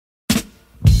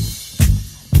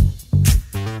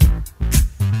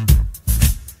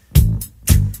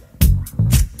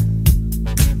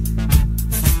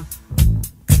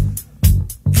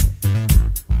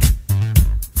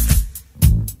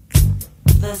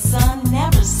sun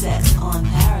never sets on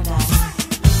paradise.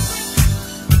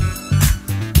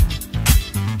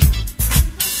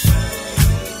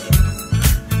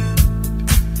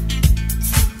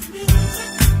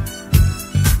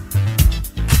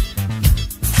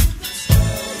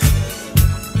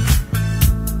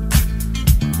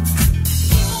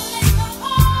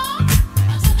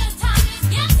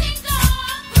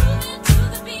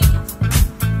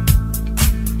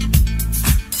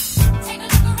 Take a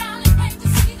look around and pray to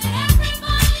see that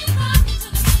everybody's rocking to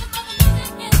the rhythm of the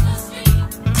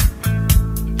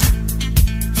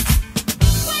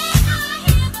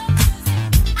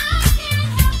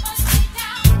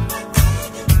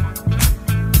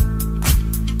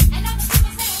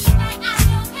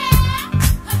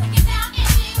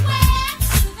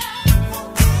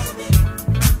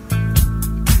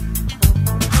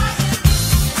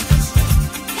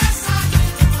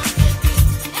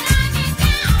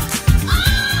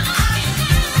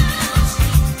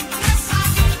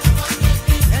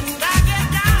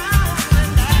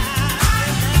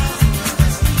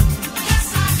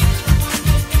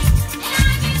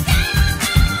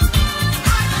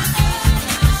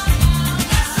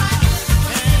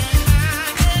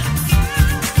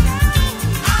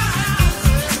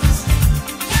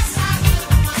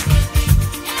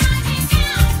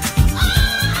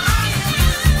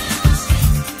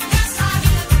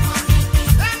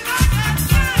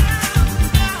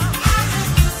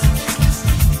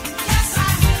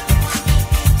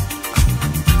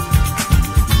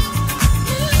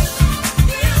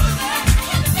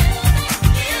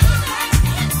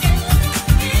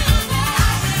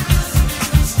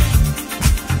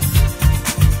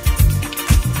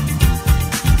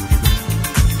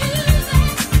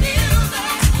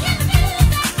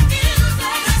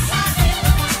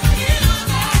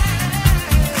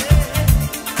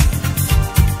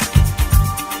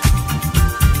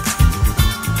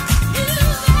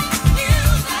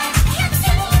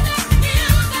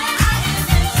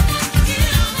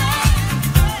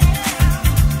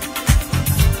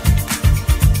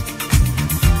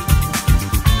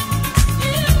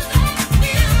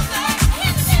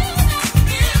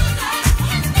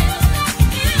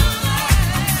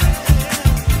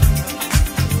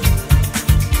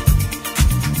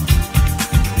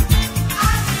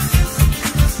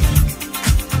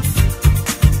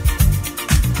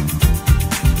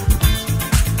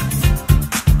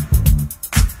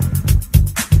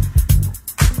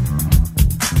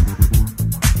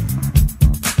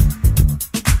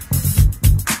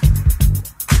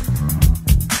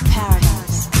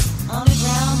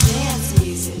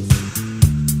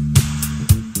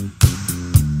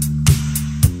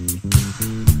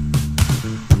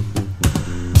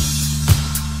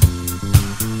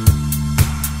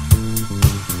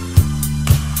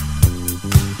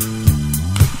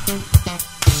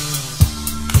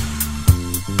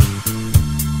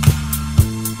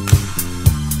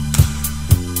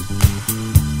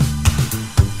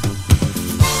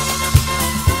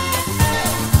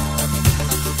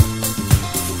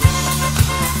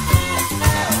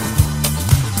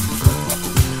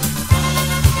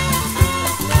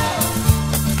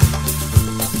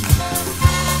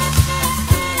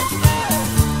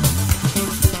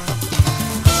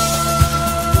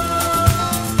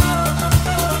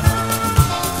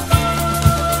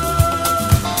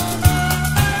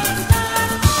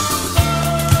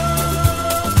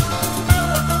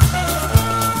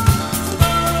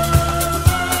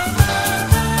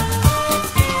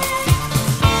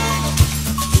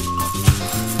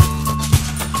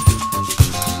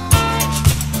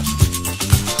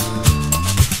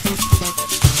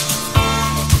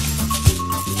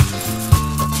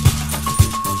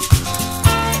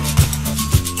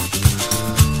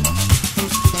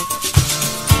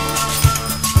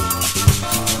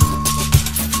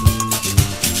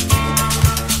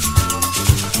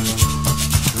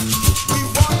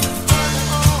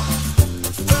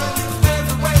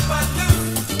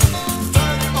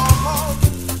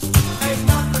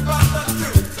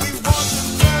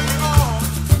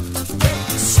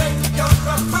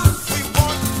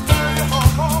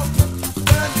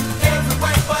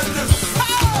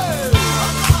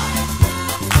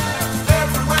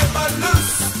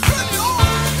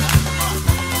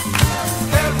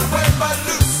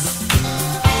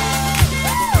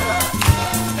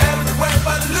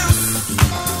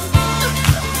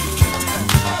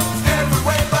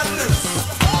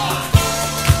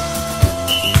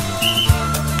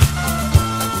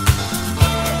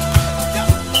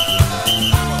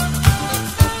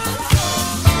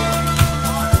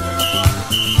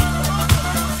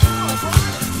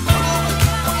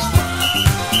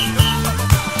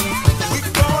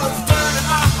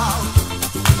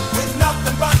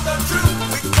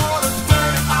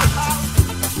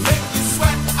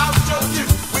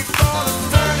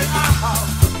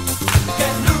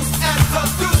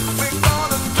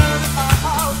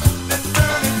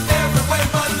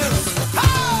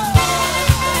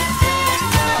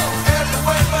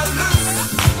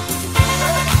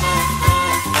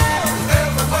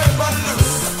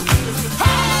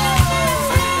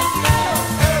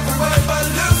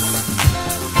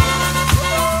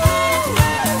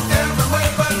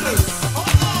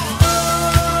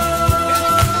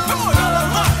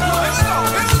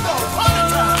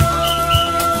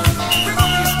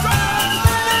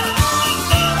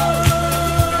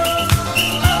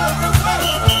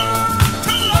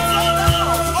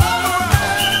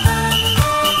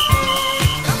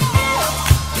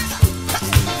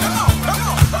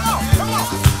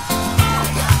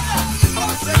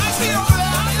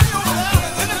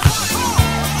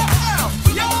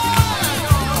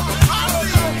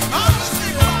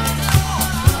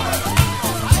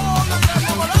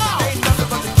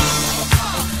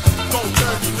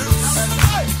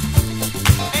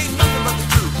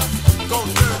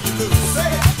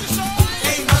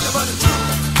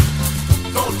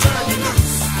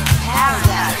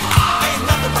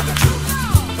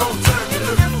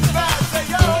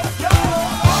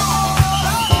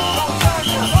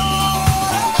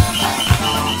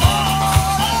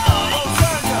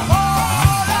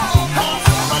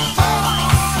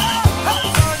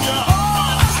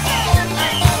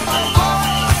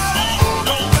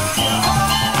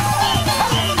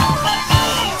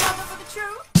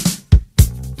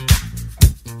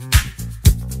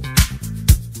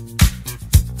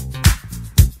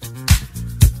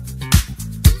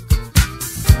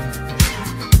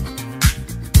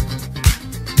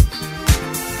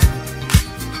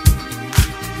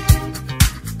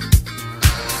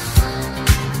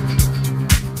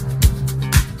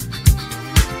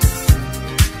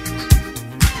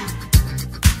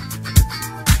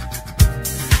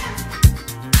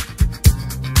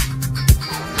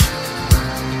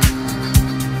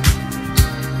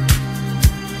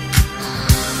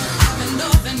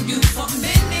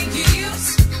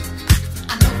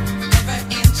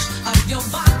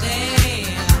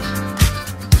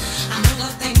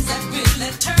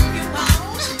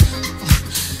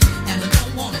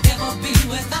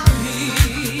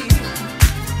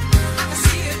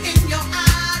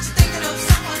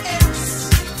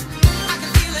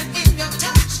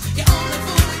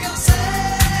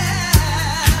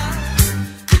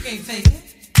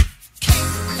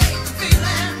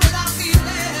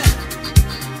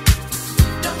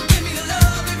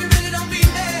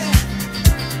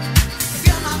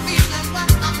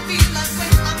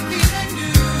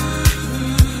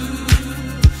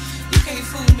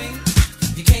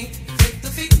You can't fake the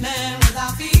feeling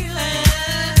without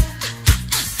feeling.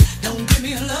 Don't give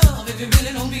me a love if you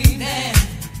really don't mean it.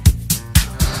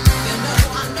 You know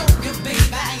I know you,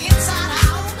 baby, inside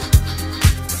out.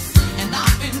 And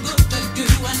I've been good to you,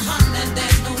 and honey,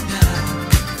 there's no doubt.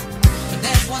 But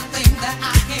there's one thing that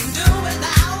I can't do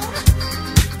without.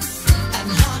 And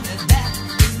honey, that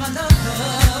is my love.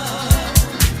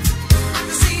 I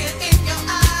can see it in your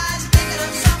eyes, thinking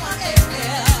of someone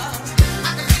else. I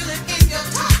can feel it in your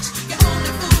touch, you're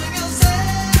only fooling yourself.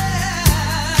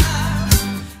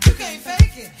 You can't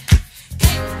fake it,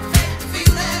 can't fake the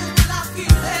feeling without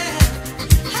feeling.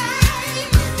 Hey,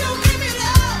 don't give me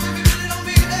love if you really don't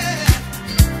mean it.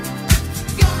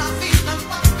 You're not feeling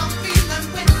what I'm feeling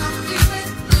when I'm feeling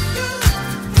you.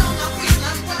 You're not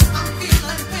feeling what I'm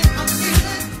feeling when I'm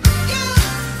feeling you.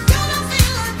 You're not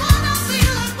feeling what I'm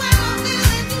feeling when I'm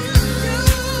feeling you.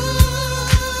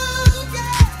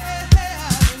 Yeah,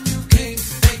 you can't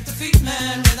fake the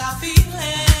feeling without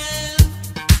feeling.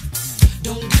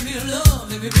 Don't give me love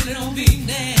if you really don't mean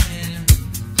it.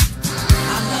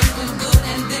 I love you good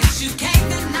and this you can't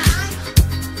deny.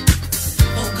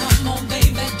 Oh, come on,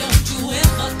 baby, don't you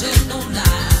ever tell no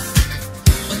lie.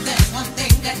 But there's one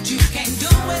thing that you can't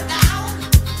do without.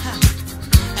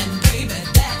 And baby,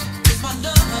 that is my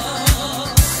love.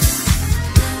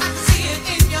 I can see it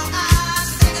in your eyes,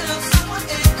 thinking of someone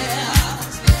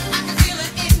else. I can feel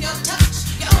it in your touch,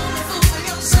 you're only fooling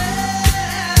yourself.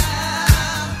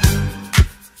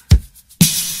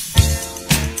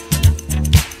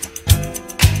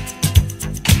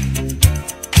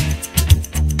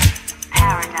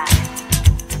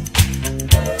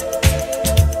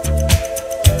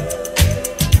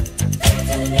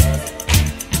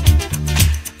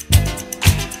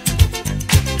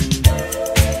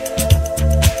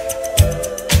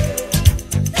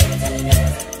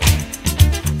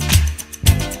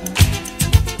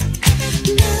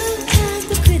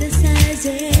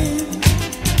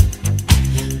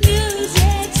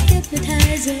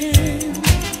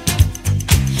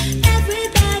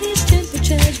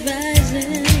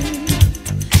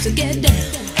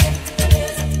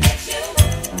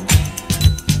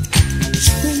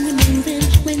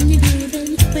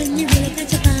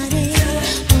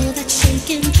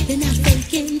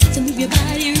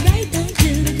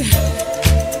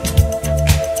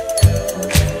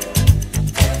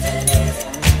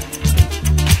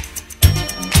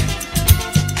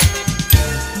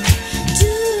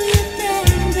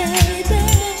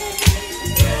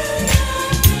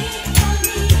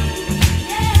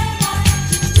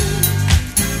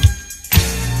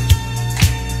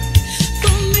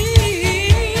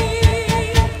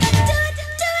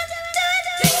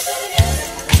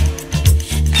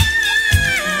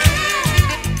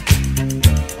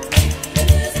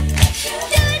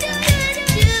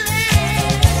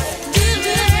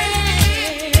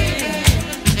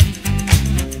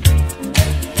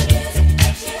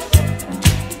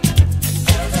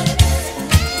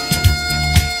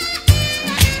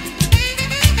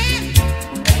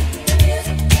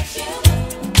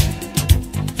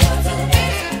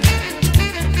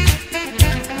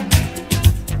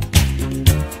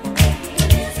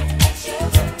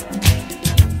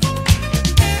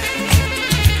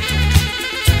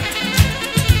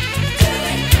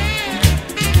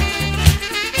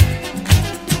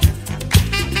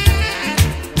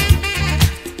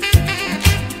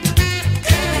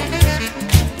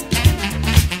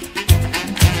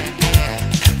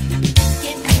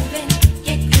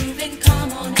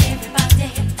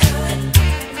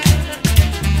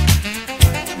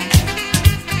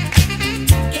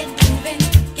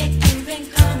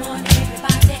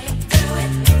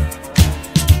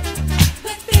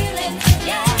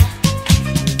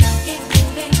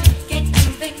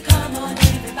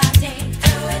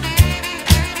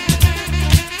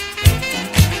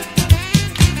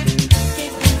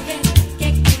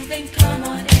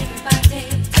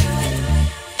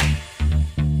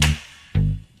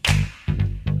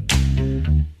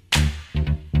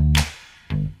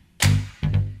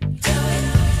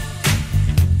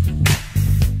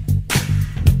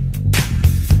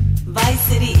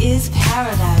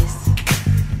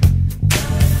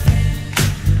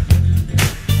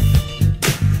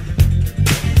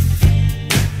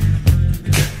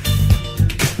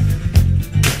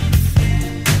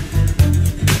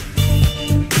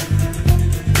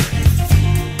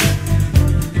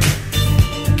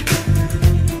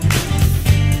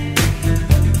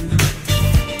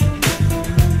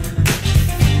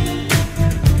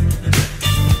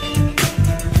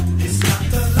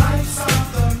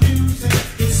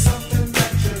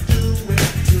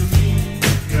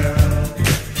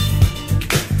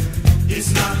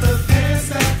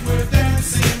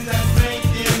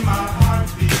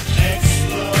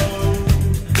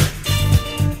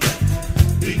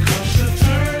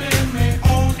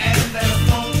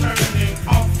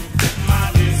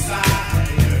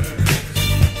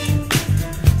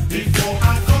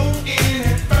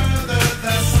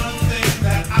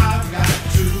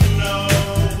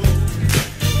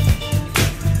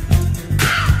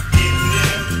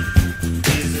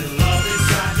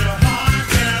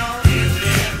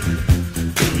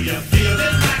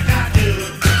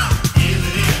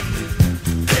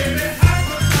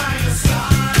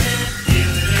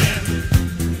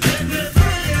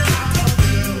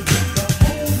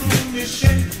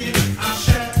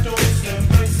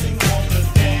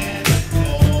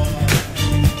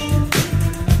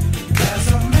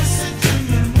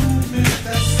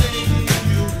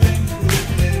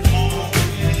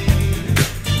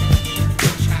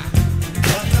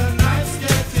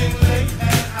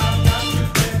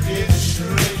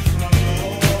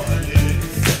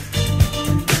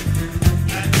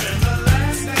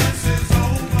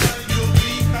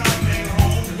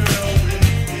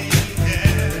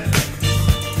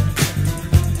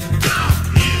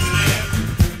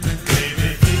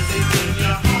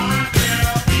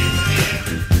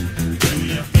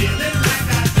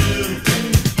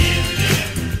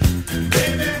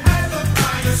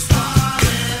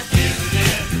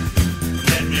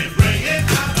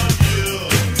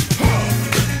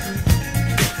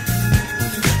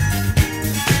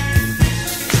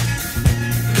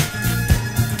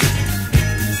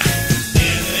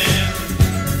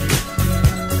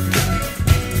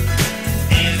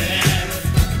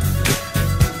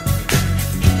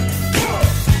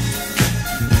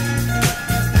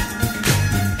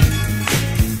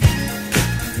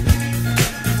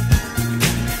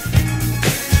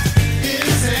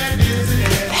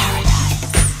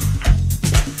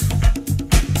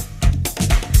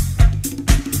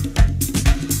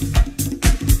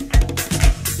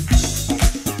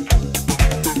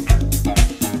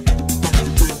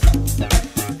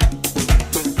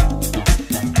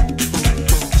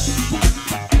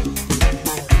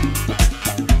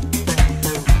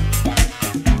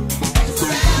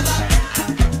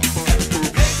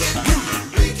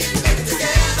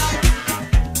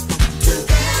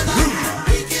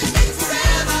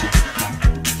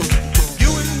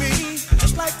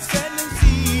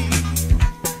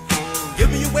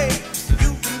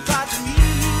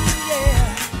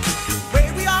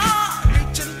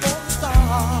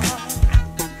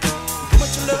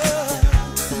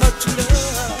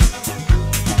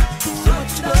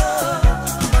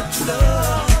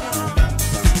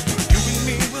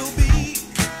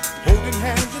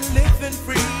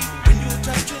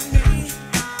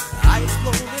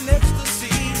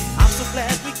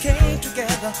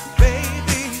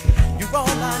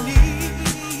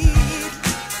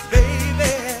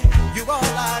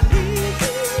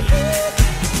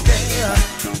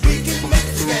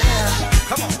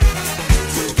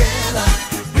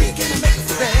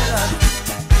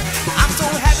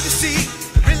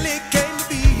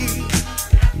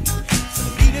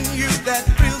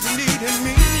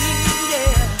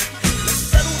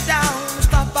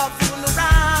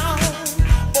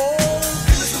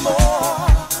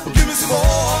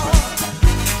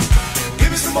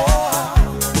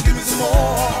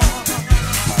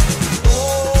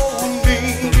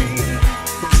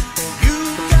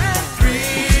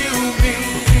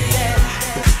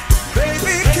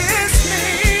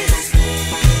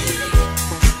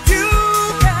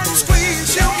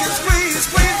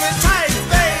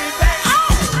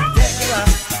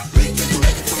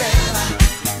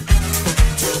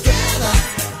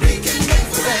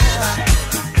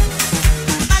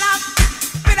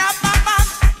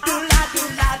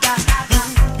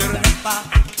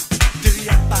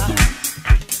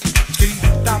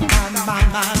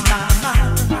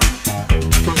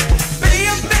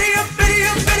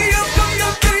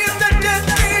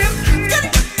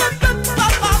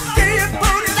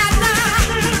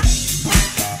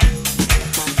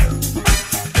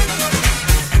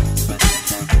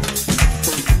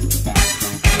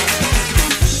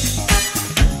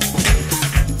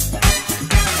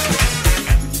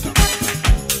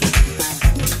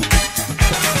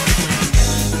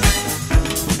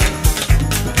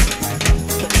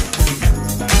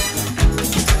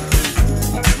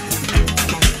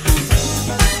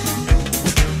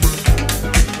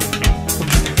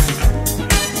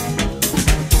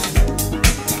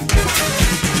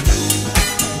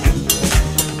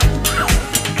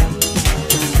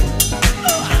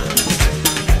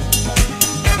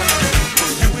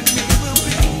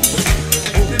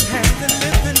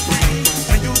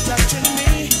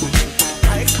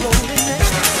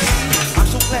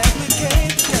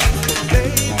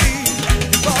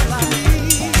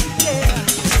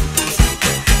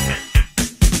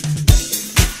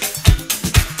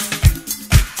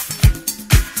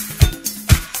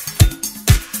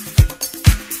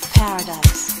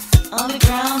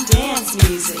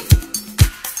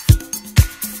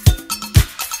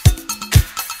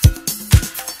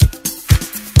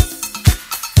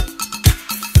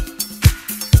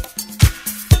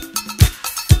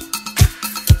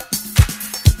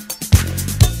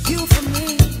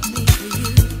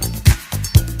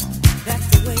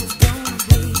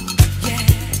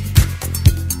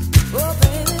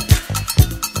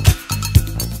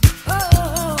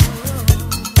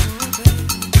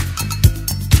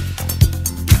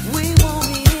 We won't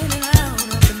be in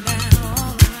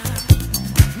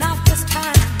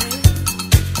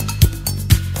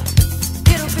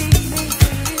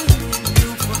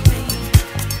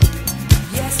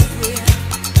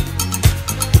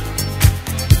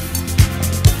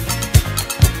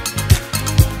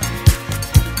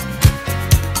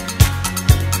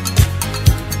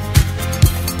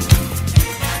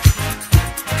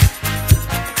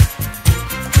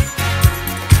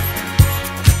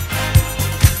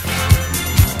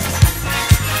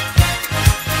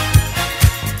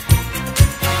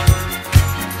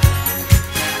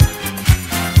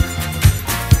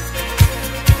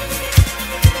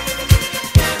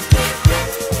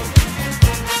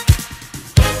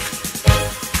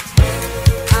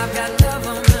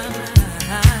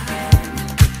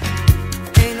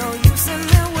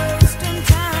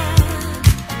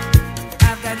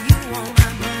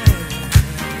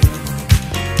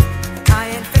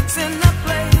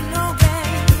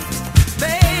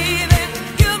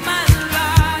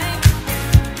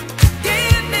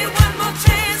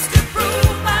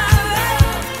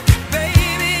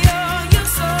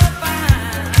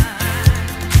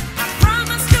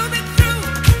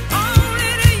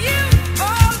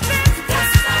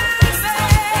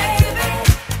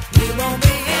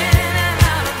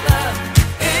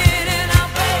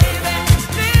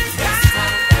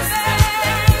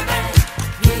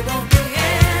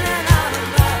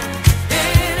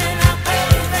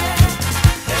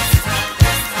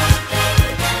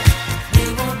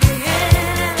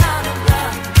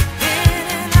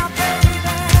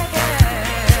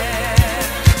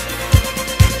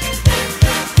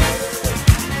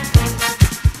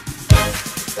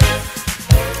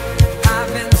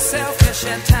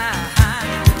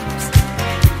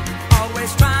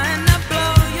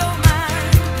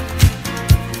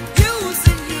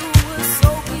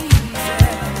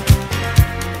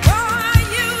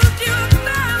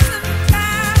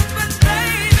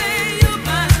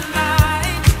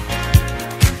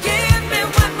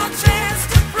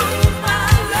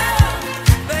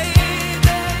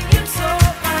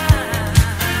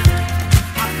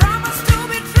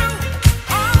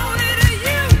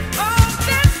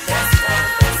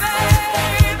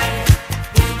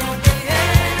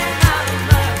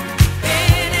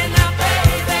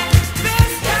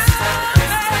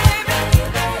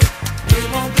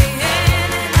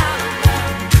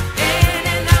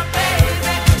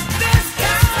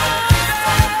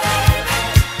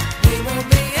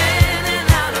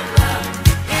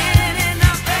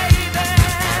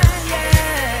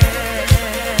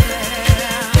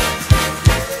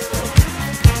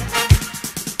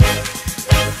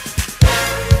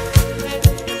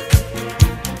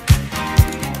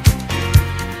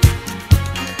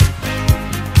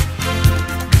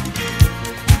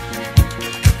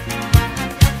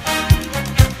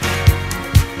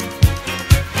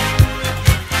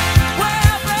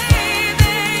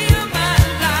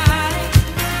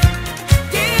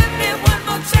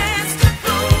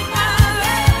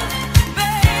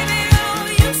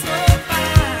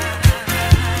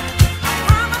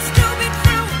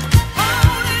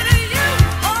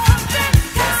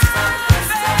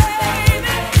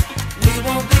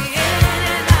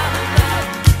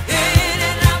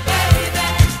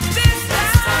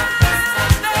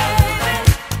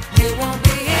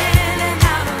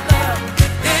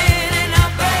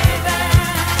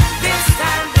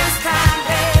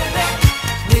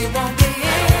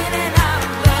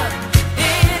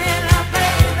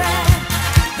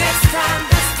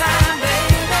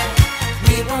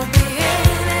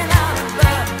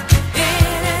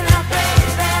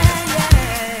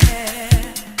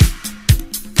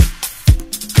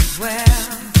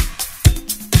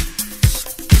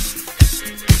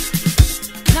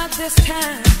This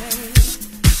time, babe.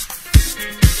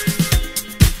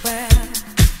 Well,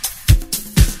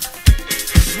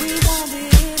 we won't be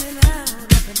in and out,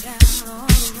 up and down,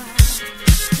 all around.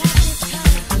 Not this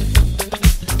time.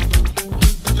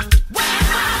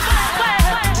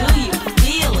 Do you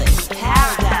feel it?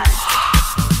 Paradise.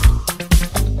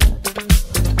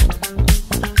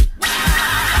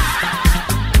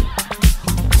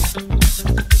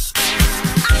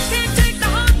 I can't take the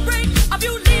heartbreak of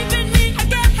you leaving me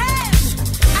again.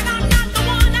 And I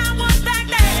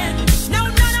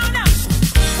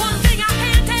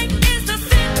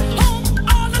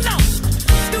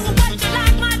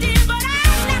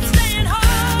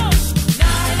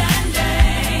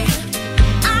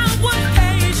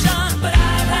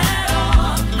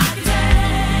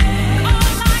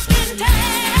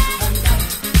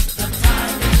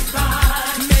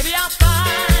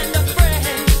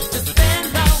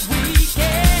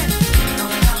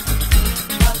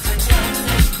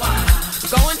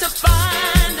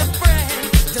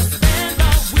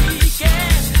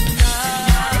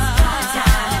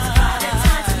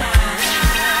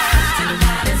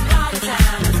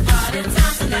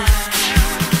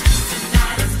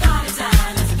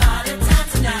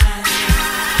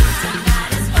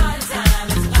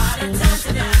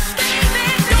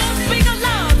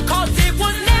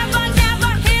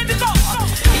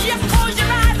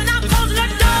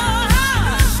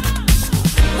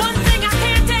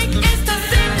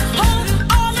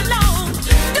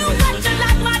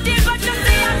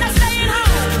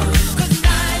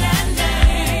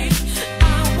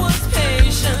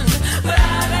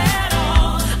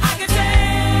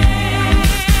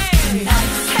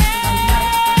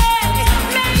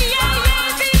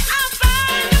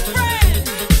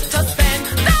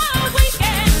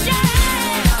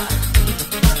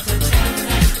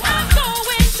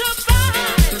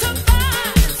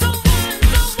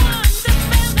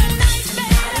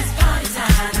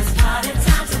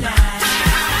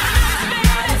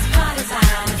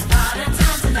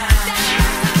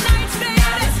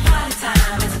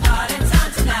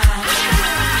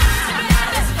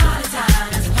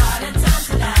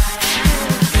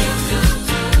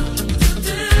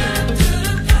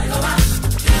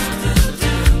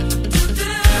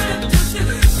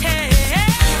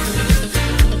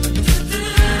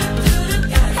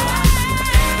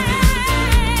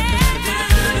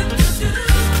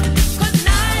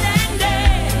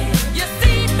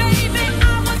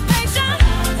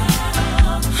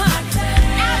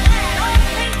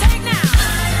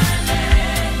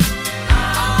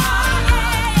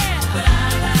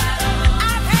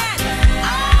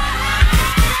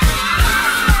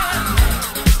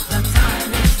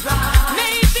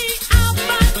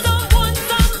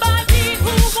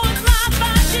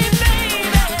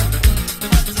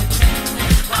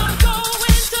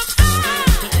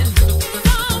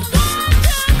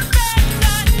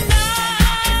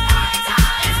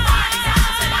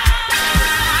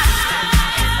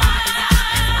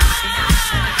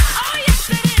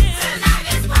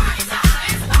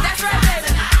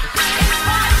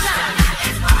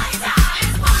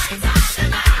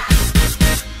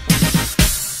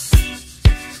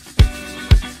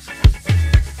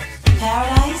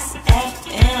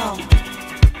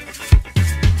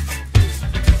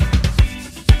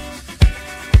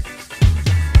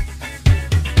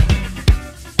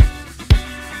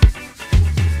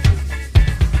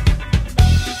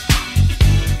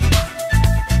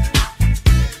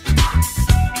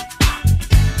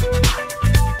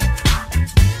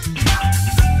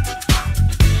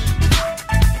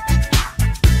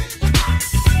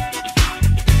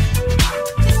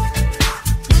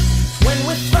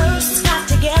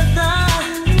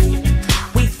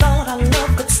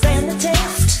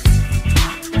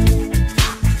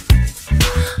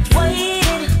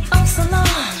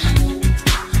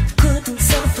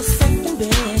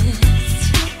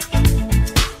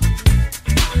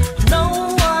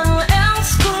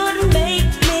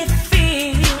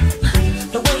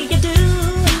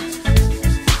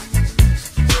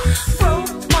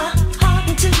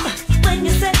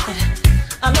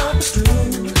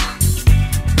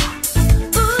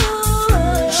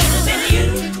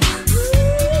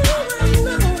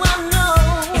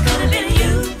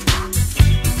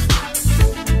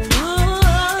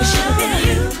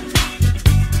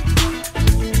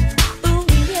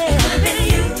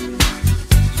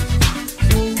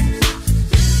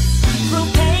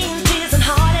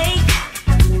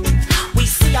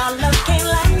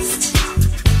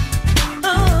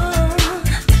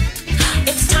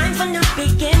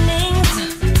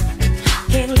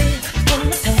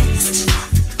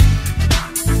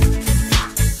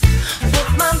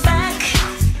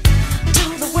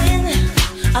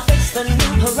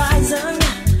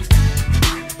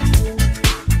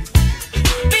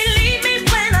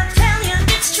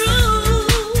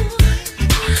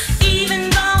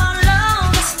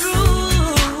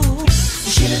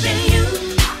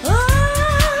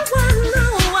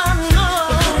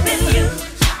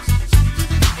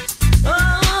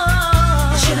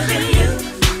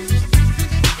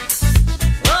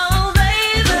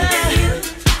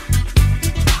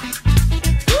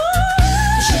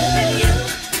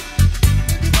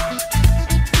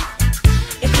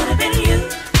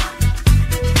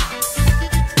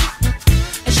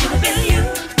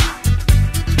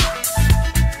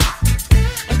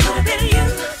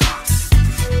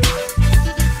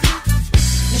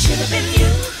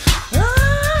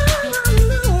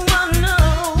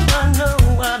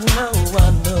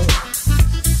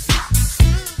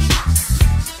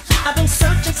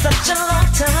such a long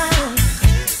time.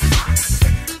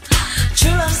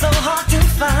 True love so hard to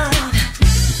find.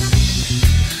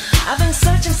 I've been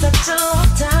searching such a long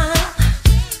time.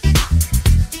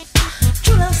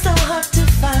 True love so hard to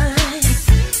find.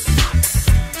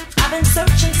 I've been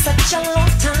searching such a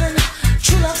long time.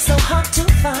 True love so hard to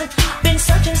find. Been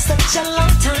searching such a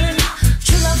long time.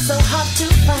 True love so hard to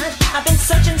find. I've been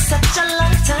searching such a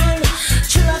long time.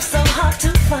 True love so hard to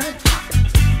find.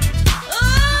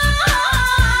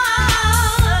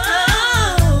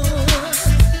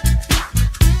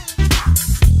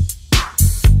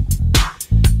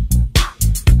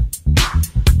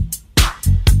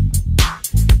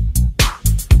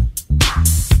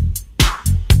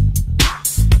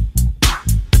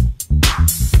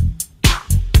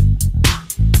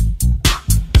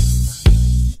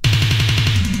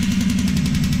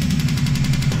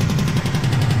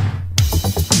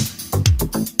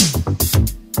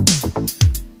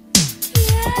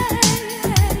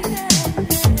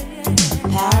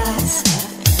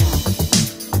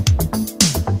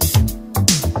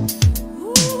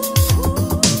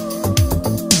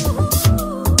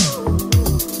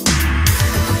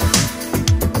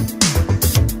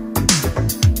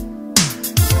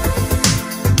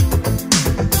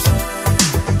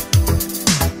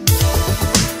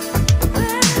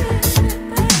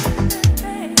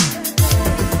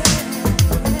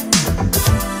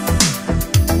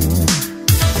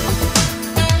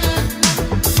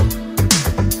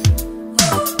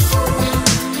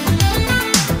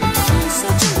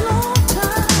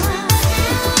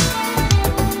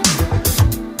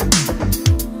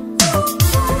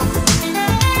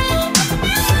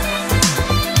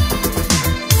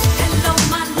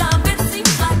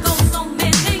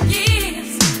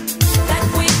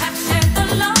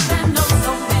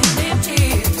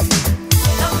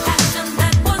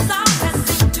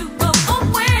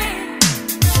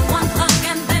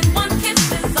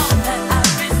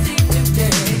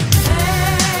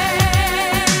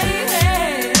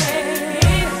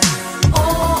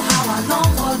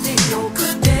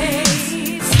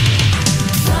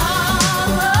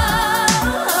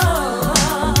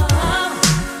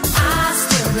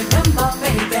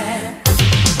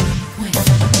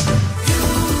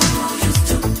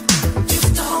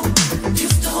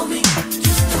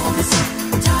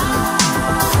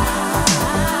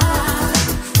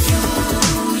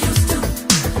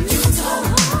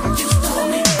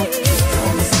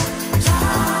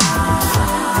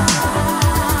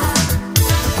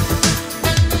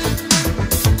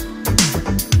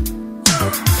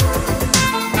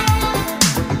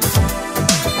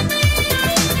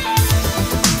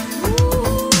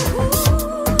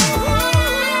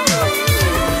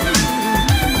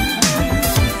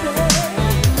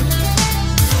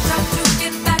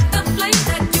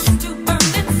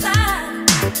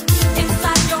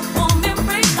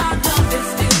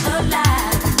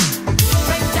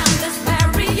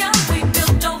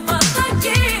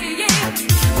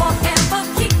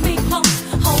 Keep me close,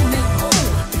 hold me, oh,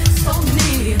 so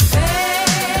near.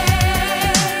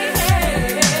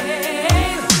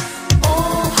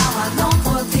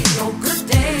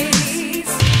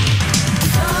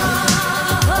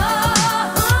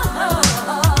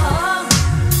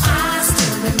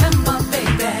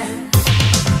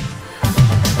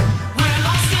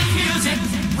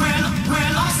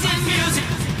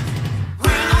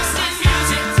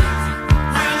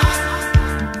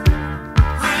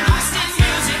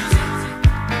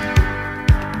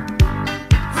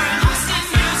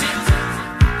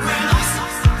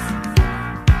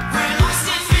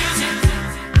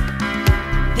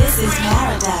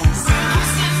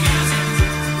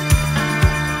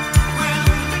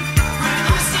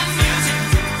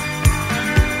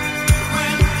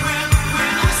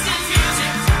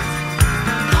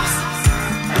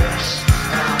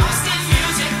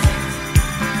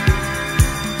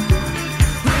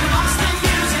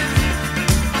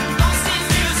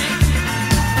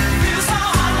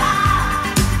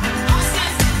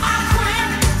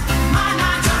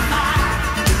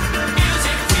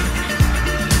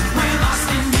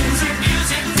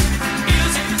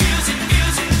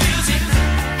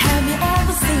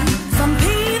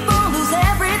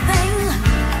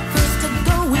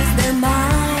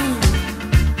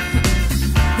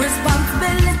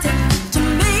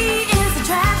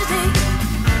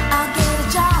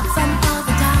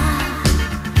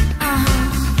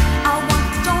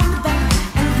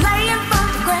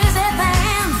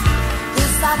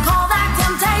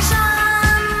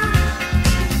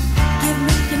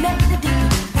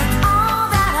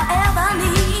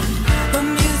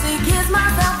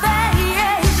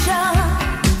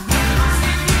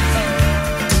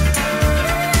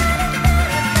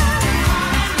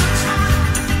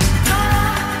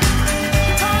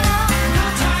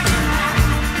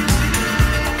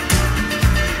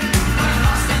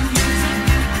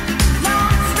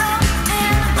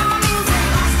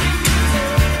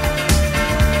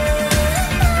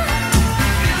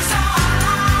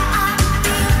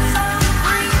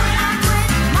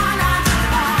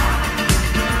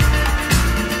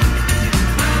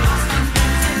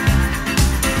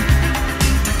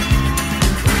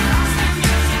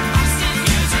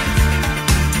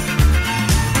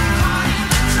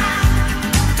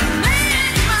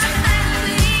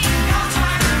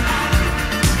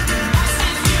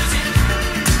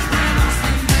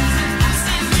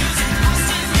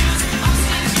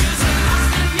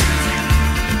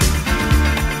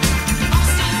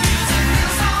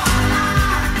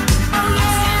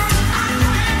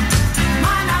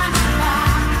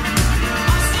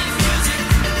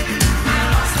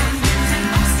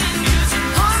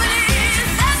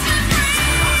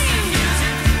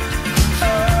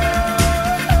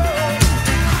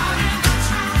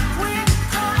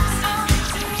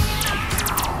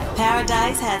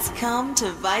 Come to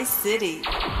Vice City.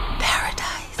 Paradise.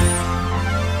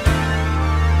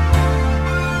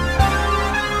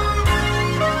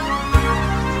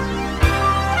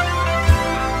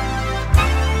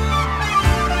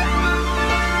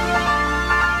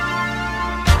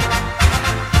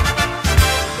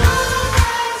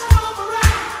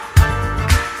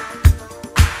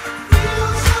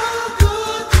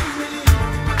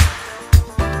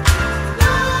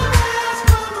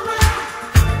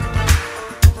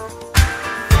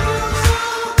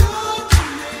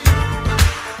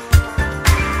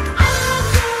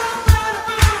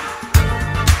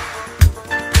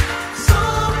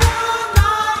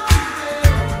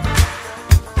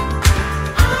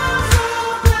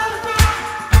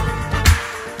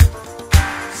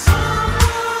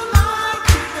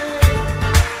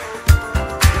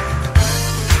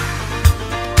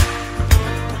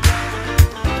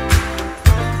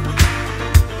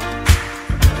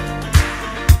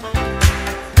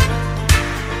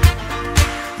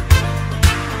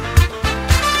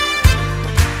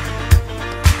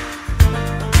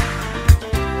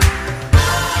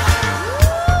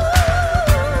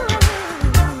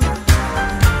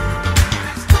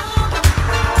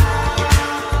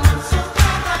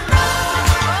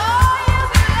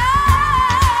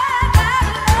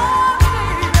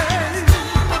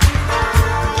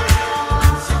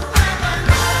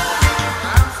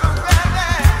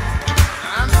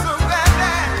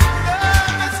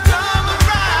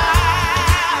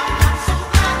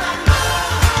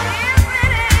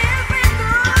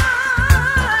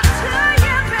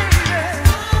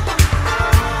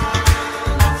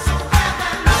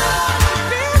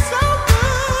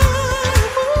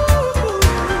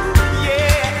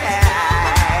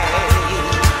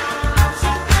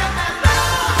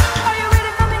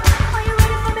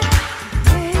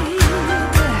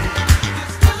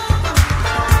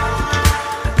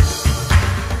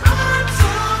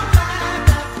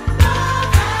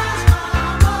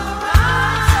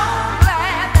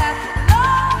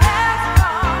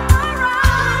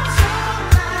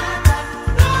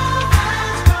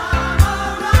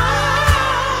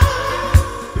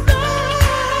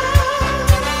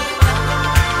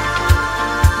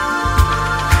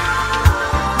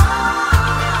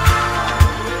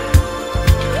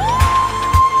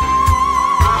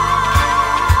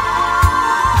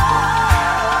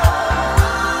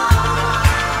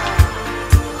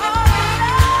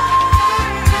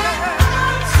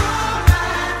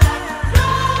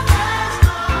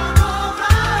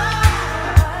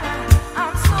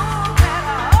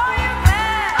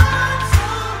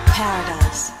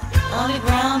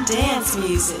 Dance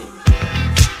music.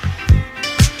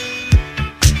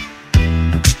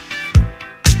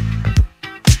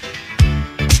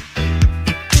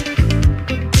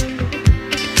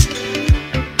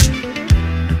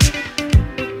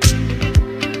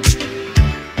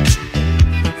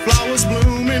 Flowers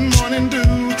bloom in morning dew,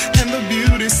 and the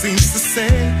beauty seems to say,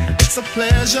 it's a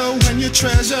pleasure when you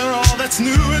treasure all that's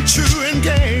new and true and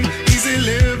gay. Easy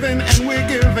living, and we're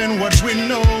giving what we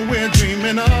know we're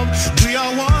dreaming of. We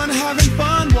are one, having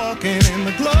fun, walking in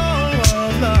the glow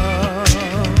of love.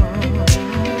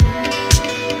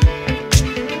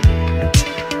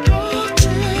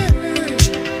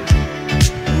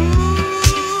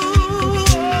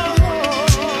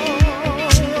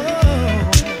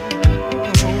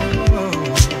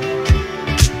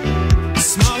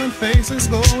 Faces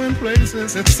going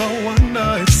places, it's so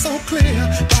wonder, it's so clear.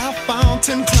 By a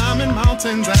fountain, climbing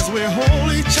mountains as we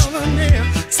hold each other near.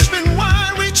 Sipping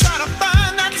wine, we try to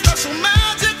find that special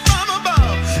magic from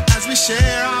above. As we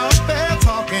share our affair,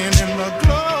 talking in the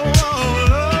glow of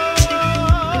love.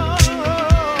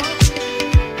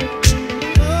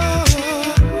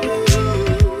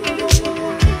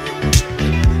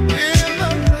 In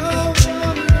the glow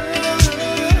of love.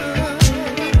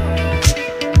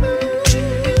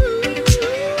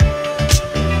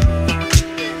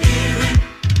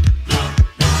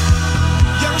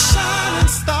 You're a shining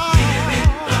star.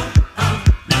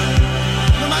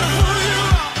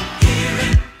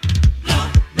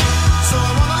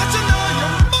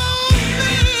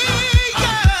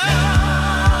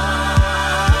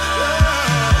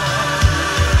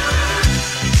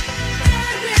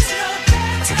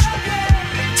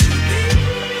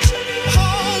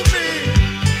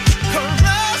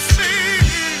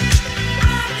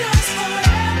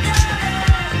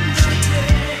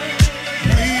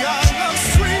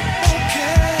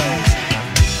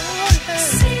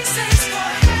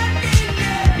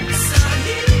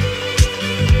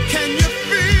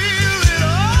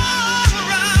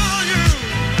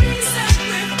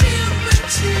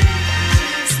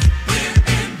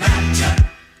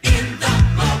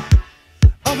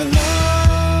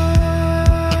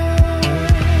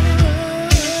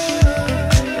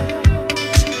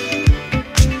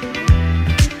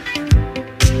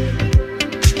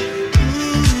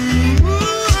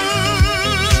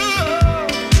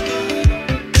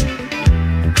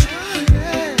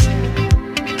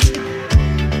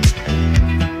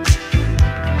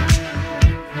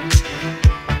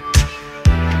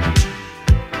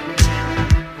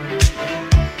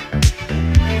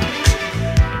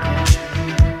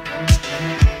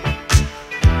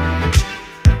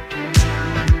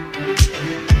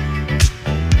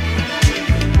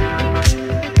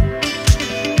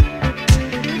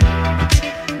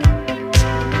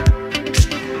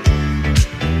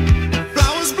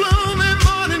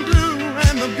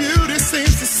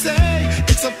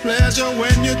 It's a pleasure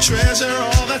when you treasure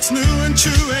all that's new and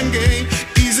true and gay.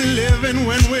 Easy living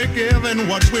when we're given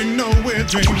what we know we're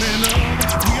dreaming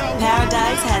of.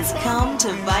 Paradise has come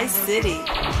to Vice City.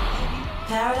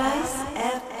 Paradise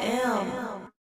FM.